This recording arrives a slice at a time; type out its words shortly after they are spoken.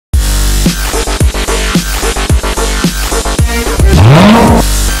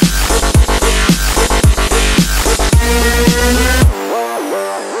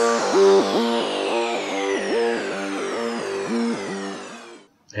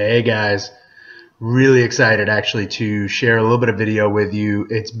Hey guys, really excited actually to share a little bit of video with you.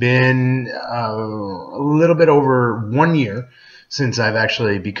 It's been a little bit over 1 year since I've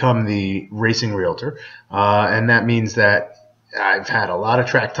actually become the racing realtor, and that means that I've had a lot of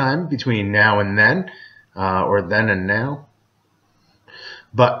track time between now and then, or then and now.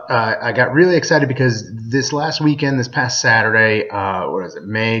 But I got really excited because this last weekend, this past Saturday,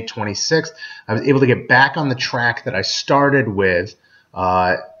 May 26th, I was able to get back on the track that I started with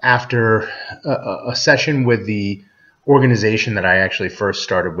after a session with the organization that I actually first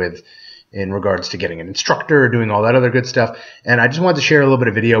started with in regards to getting an instructor, doing all that other good stuff. And I just wanted to share a little bit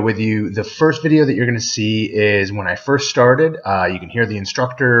of video with you. The first video that you're going to see is when I first started. You can hear the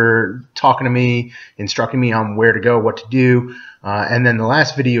instructor talking to me, instructing me on where to go, what to do. And then the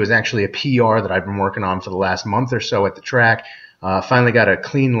last video is actually a PR that I've been working on for the last month or so at the track. Finally got a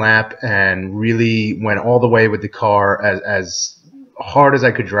clean lap and really went all the way with the car as hard as I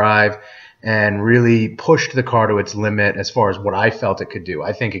could drive, and really pushed the car to its limit as far as what I felt it could do.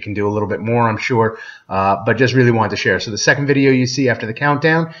 I think it can do a little bit more, I'm sure, but just really wanted to share. So the second video you see after the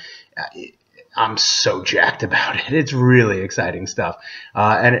countdown, I'm so jacked about it. It's really exciting stuff.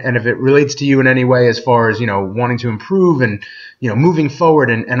 And if it relates to you in any way as far as, wanting to improve and, moving forward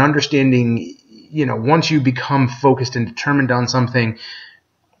and understanding, once you become focused and determined on something,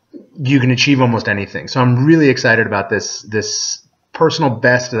 you can achieve almost anything. So I'm really excited about this personal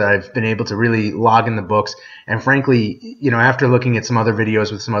best that I've been able to really log in the books. And frankly, after looking at some other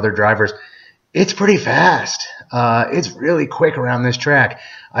videos with some other drivers, it's pretty fast. It's really quick around this track.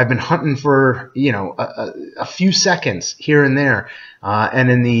 I've been hunting for, a few seconds here and there.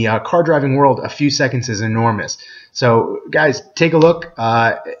 And in the car driving world, a few seconds is enormous. So guys, take a look.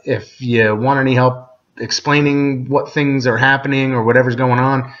 If you want any help explaining what things are happening or whatever's going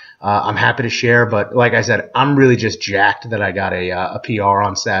on, I'm happy to share. But like I said, I'm really just jacked that I got a PR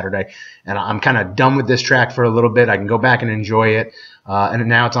on Saturday, and I'm kind of done with this track for a little bit. I can go back and enjoy it, and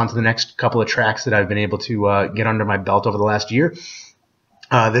now it's on to the next couple of tracks that I've been able to get under my belt over the last year.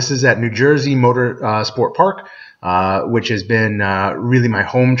 This is at New Jersey Motorsport Park, which has been really my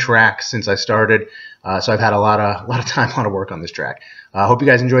home track since I started. So I've had a lot of time, a lot of work on this track. I hope you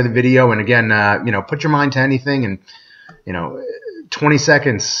guys enjoy the video. And again, put your mind to anything, and 20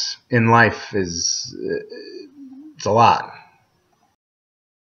 seconds in life it's a lot.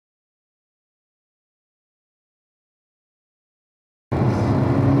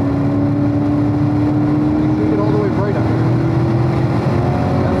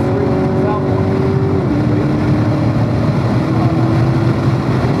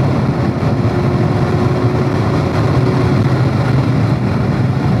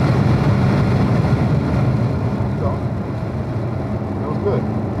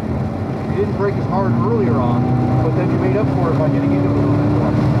 Brake as hard earlier on, but then you made up for it by getting into it a little bit more.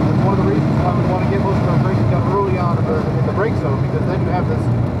 That's one of the reasons why we want to get most of our braking done early on in the brake zone, because then you have this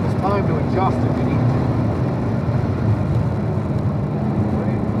time to adjust if you need to.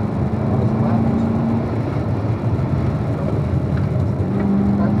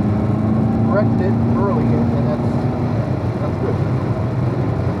 Corrected it early, and that's good.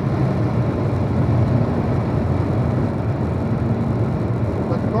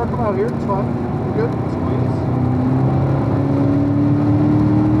 Let the car come out here, it's fine. You're good. Squeeze.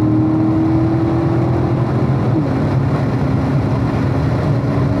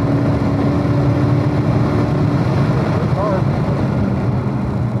 Good car.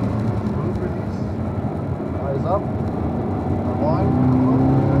 Smooth release. Eyes up. Line.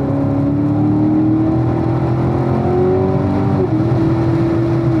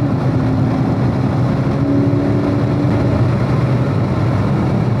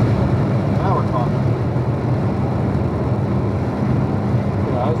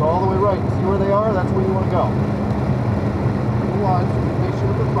 All the way right. See where they are? That's where you want to go. Two lines. Make sure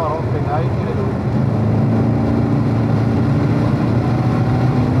with the throttle. Okay, now you get into it.